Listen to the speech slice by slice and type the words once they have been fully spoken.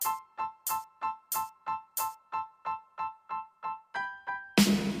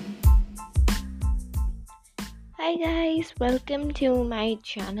Hi guys, welcome to my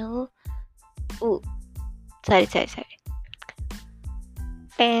channel. Oh, sorry.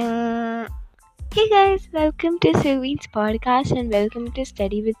 Bang. Hey guys, welcome to Surveen's podcast and welcome to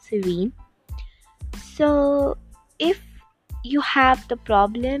Study with Surveen. So, if you have the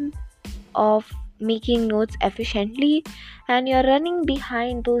problem of making notes efficiently and you're running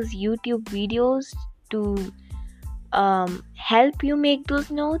behind those YouTube videos to help you make those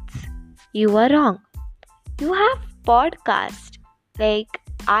notes, you are wrong. You have podcast. Like,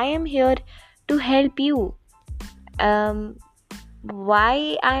 I am here to help you.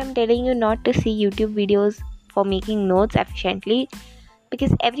 Why I am telling you not to see YouTube videos for making notes efficiently?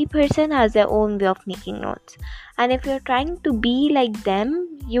 Because every person has their own way of making notes, and if you're trying to be like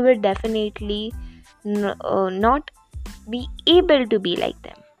them, you will definitely not be able to be like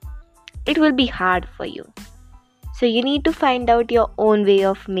them. It will be hard for you. So you need to find out your own way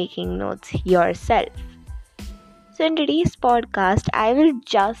of making notes yourself. So in today's podcast, I will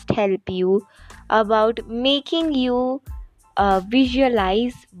just help you about making you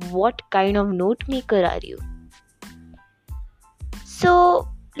visualize what kind of note maker are you. So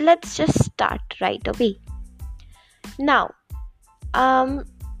let's just start right away. Now,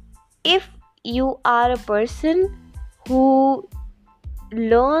 if you are a person who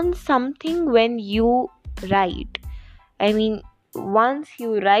learns something when you write, once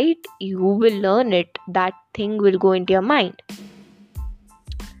you write, you will learn it. That thing will go into your mind.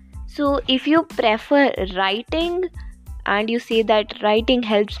 So if you prefer writing and you say that writing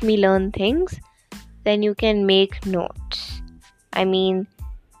helps me learn things, then you can make notes.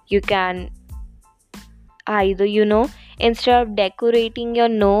 You can either, instead of decorating your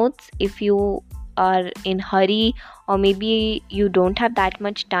notes, if you are in hurry or maybe you don't have that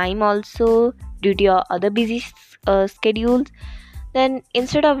much time also due to your other busy schedules, then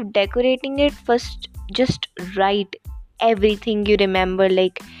instead of decorating it, first just write everything you remember.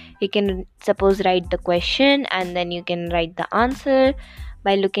 Like, you can suppose write the question and then you can write the answer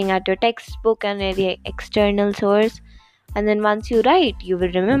by looking at your textbook and any external source, and then once you write, you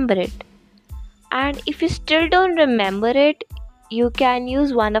will remember it. And if you still don't remember it, you can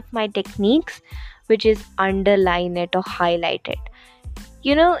use one of my techniques, which is underline it or highlight it.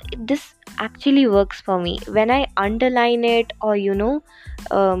 This actually works for me. When I underline it or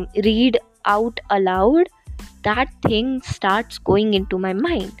read out aloud, that thing starts going into my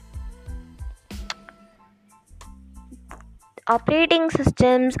mind. Operating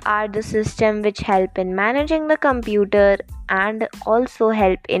systems are the system which help in managing the computer and also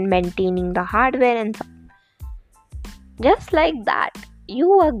help in maintaining the hardware and so. Just like that,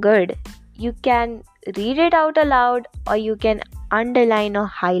 you are good. You can read it out aloud or you can underline or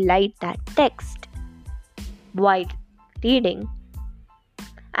highlight that text while reading.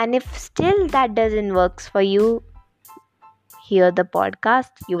 And if still that doesn't work for you, hear the podcast,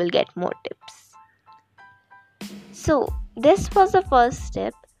 you will get more tips. So this was the first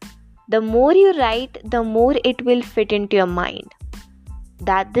step. The more you write, the more it will fit into your mind.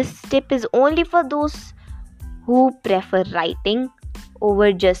 That this tip is only for those who prefer writing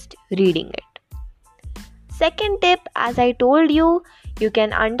over just reading it. Second tip, as I told you, you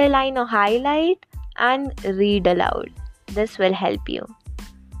can underline or highlight and read aloud. This will help you.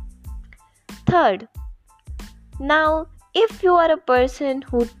 Third, now if you are a person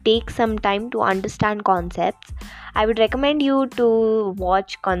who takes some time to understand concepts, I would recommend you to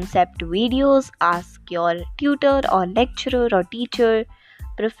watch concept videos, ask your tutor or lecturer or teacher,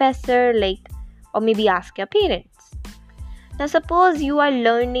 professor, or maybe ask your parents. Now suppose you are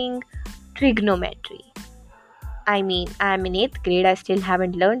learning trigonometry. I am in 8th grade, I still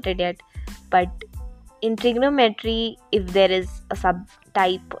haven't learned it yet, but in trigonometry, if there is a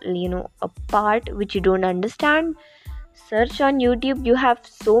subtype, a part which you don't understand, search on YouTube. You have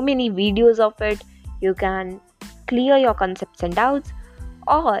so many videos of it. You can clear your concepts and doubts.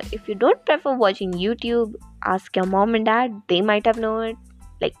 Or if you don't prefer watching YouTube, ask your mom and dad. They might have known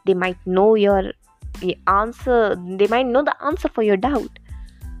it. They might know your answer. They might know the answer for your doubt.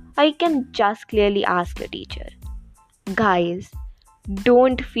 Or you can just clearly ask your teacher. Guys,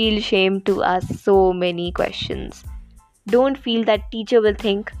 don't feel shame to ask so many questions. Don't feel that teacher will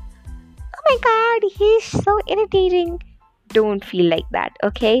think, oh my god, he's so irritating. Don't feel like that,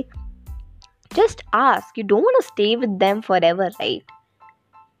 okay? Just ask. You don't want to stay with them forever, right?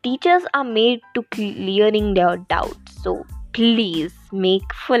 Teachers are made to clearing their doubts, so please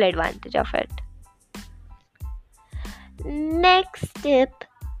make full advantage of it. Next tip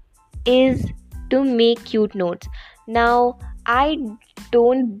is to make cute notes. Now, I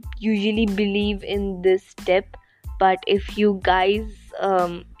don't usually believe in this tip, but if you guys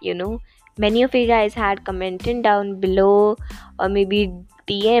Many of you guys had commented down below or maybe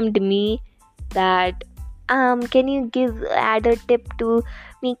DM'd me that can you add a tip to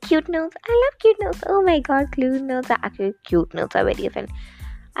me cute notes? I love cute notes. Oh my god, cute notes are very fun.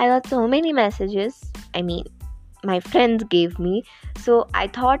 I got so many messages. I mean, my friends gave me. So I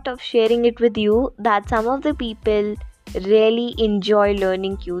thought of sharing it with you that some of the people really enjoy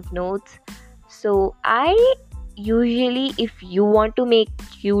learning cute notes. So I usually, if you want to make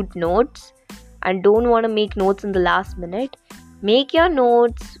cute notes and don't want to make notes in the last minute, make your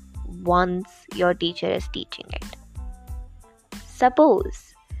notes once your teacher is teaching it.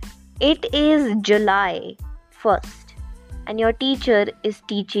 Suppose it is July 1st and your teacher is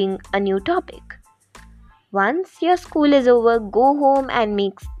teaching a new topic. Once your school is over, go home and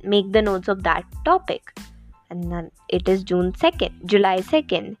make the notes of that topic. And then it is July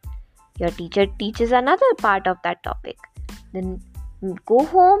 2nd. Your teacher teaches another part of that topic. Then go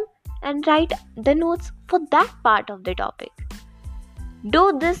home and write the notes for that part of the topic.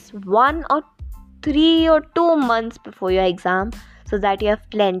 Do this 1 or 3 or 2 months before your exam so that you have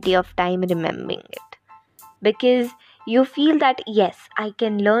plenty of time remembering it. Because you feel that yes, I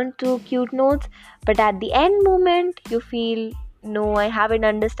can learn 2 cute notes, but at the end moment you feel no, I haven't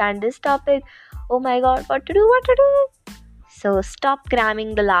understand this topic. Oh my god, what to do? So stop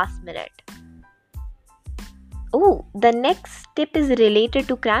cramming the last minute. Oh, the next tip is related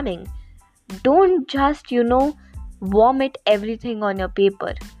to cramming. Don't just, vomit everything on your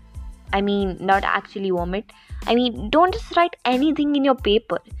paper. I mean, not actually vomit. I mean, don't just write anything in your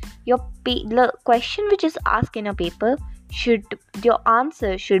paper. The question which is asked in your paper, your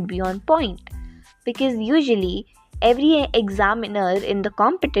answer should be on point. Because usually, every examiner in the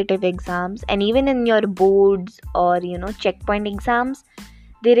competitive exams and even in your boards or, checkpoint exams,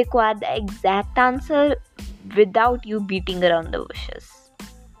 they require the exact answer without you beating around the bushes.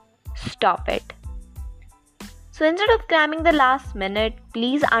 Stop it. So instead of cramming the last minute,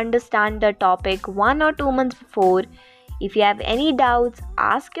 please understand the topic 1 or 2 months before. If you have any doubts,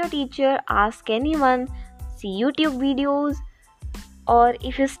 ask your teacher, ask anyone, see YouTube videos, or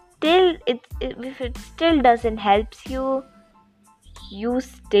if it still doesn't help you, you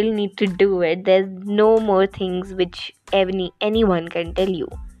still need to do it. There's no more things which anyone can tell you.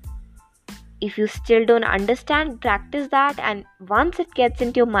 If you still don't understand, practice that, and once it gets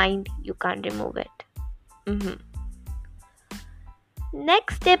into your mind, you can't remove it.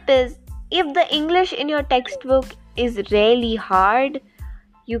 Next tip is, if the English in your textbook is really hard,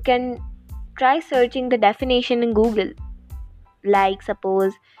 you can try searching the definition in Google. Like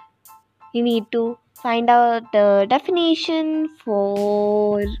suppose you need to find out the definition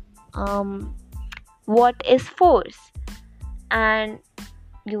for what is force, and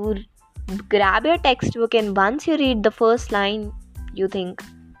you grab your textbook, and once you read the first line, you think,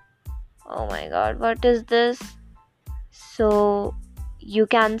 oh my god, what is this? So you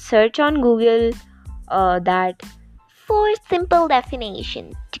can search on Google that force simple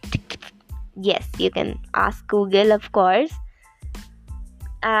definition. Yes, you can ask Google, of course,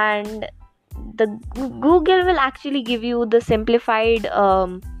 and the Google will actually give you the simplified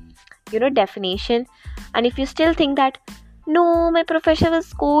definition. And if you still think that no, my professor will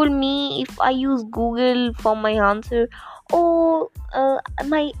scold me if I use Google for my answer,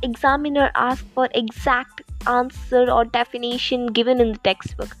 my examiner asked for exact answer or definition given in the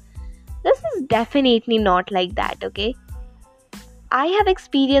textbook. This is definitely not like that, okay? I have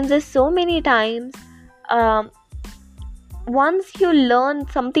experienced this so many times. Once you learn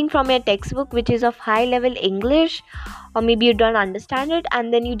something from your textbook which is of high level English, or maybe you don't understand it,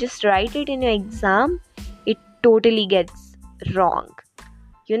 and then you just write it in your exam, it totally gets wrong.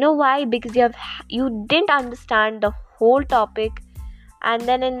 You know why? Because you didn't understand the whole topic, and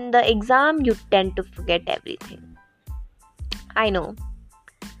then in the exam you tend to forget everything. I know.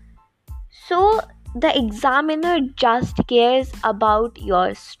 So the examiner just cares about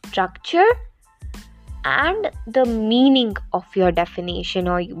your structure and the meaning of your definition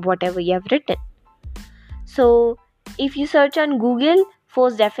or whatever you have written. So if you search on Google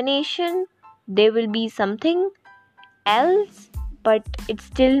force definition, there will be something else, but it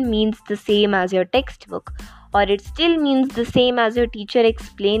still means the same as your textbook, or it still means the same as your teacher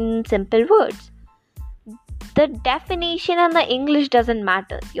explained in simple words. The definition and the English doesn't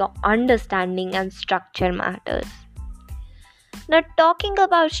matter. Your understanding and structure matters. Now, talking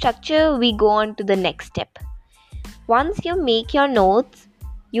about structure, we go on to the next step. Once you make your notes,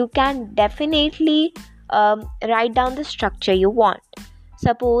 you can definitely write down the structure you want.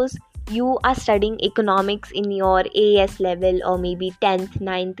 Suppose you are studying economics in your AS level or maybe 10th,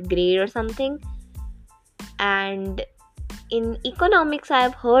 9th grade or something, and in economics, I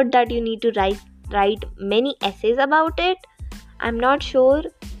have heard that you need to write many essays about it. I'm not sure,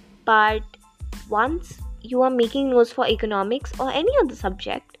 but once you are making notes for economics or any other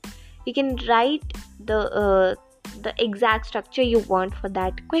subject, you can write the exact structure you want for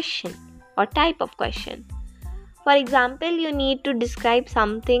that question or type of question. For example, you need to describe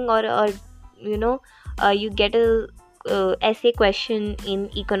something, or you get a essay question in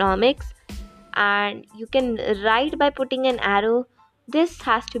economics, and you can write by putting an arrow. This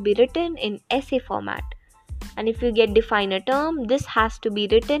has to be written in essay format. And if you get define a term, this has to be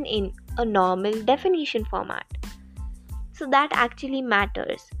written in a normal definition format. So that actually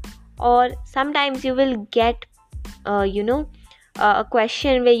matters. Or sometimes you will get a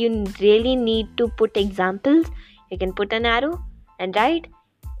question where you really need to put examples. You can put an arrow and write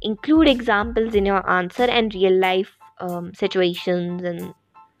include examples in your answer and real life situations and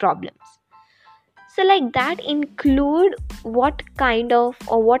problems. So like that, include what kind of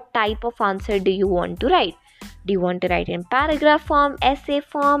or what type of answer do you want to write. Do you want to write in paragraph form, essay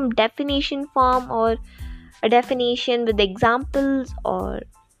form, definition form, or a definition with examples, or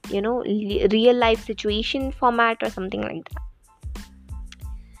real life situation format, or something like that?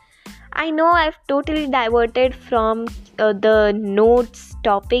 I know I've totally diverted from the notes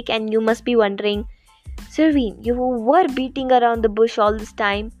topic, and you must be wondering, Surveen, you were beating around the bush all this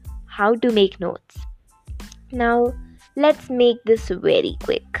time. How to make notes? Now, let's make this very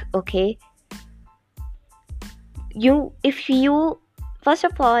quick, okay? If you first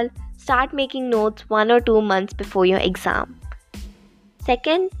of all start making notes 1 or 2 months before your exam.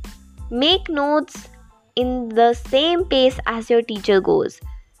 Second, make notes in the same pace as your teacher goes,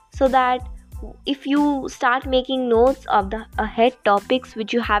 so that if you start making notes of the ahead topics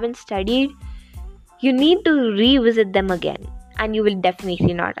which you haven't studied, you need to revisit them again and you will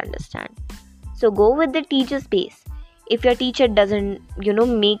definitely not understand. So go with the teacher's pace. If your teacher doesn't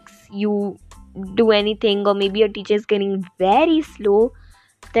makes you do anything, or maybe your teacher is getting very slow,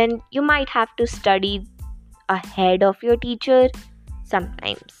 then you might have to study ahead of your teacher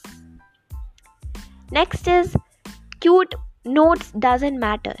sometimes. Next is, cute notes doesn't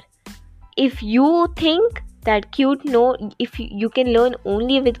matter. If you think that if you can learn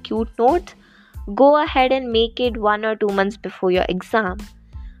only with cute notes, go ahead and make it 1 or 2 months before your exam.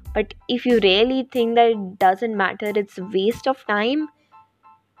 But if you really think that it doesn't matter, it's a waste of time,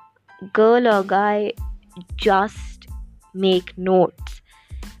 girl or guy, just make notes.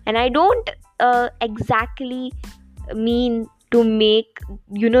 And I don't exactly mean to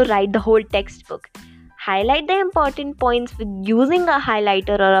write the whole textbook. Highlight the important points with using a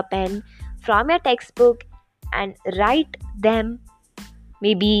highlighter or a pen from your textbook and write them,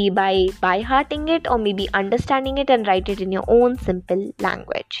 maybe by hearting it or maybe understanding it, and write it in your own simple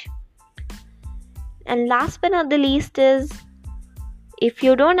language. And last but not the least is, if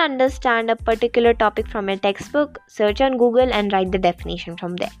you don't understand a particular topic from a textbook, search on Google and write the definition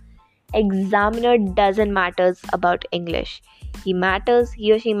from there. Examiner doesn't matter about English. He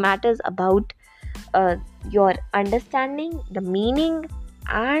or she matters about your understanding, the meaning,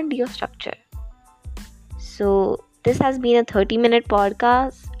 and your structure. So this has been a 13-minute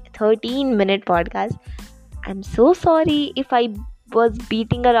podcast. I'm so sorry if I was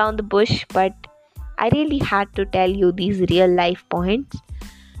beating around the bush, but I really had to tell you these real life points.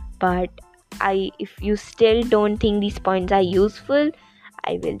 But if you still don't think these points are useful,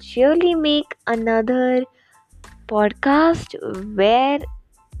 I will surely make another podcast where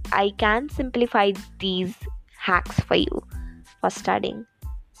I can simplify these hacks for you for studying.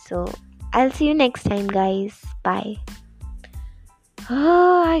 So I'll see you next time, guys. Bye.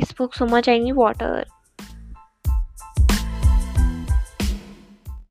 I spoke so much, I need water.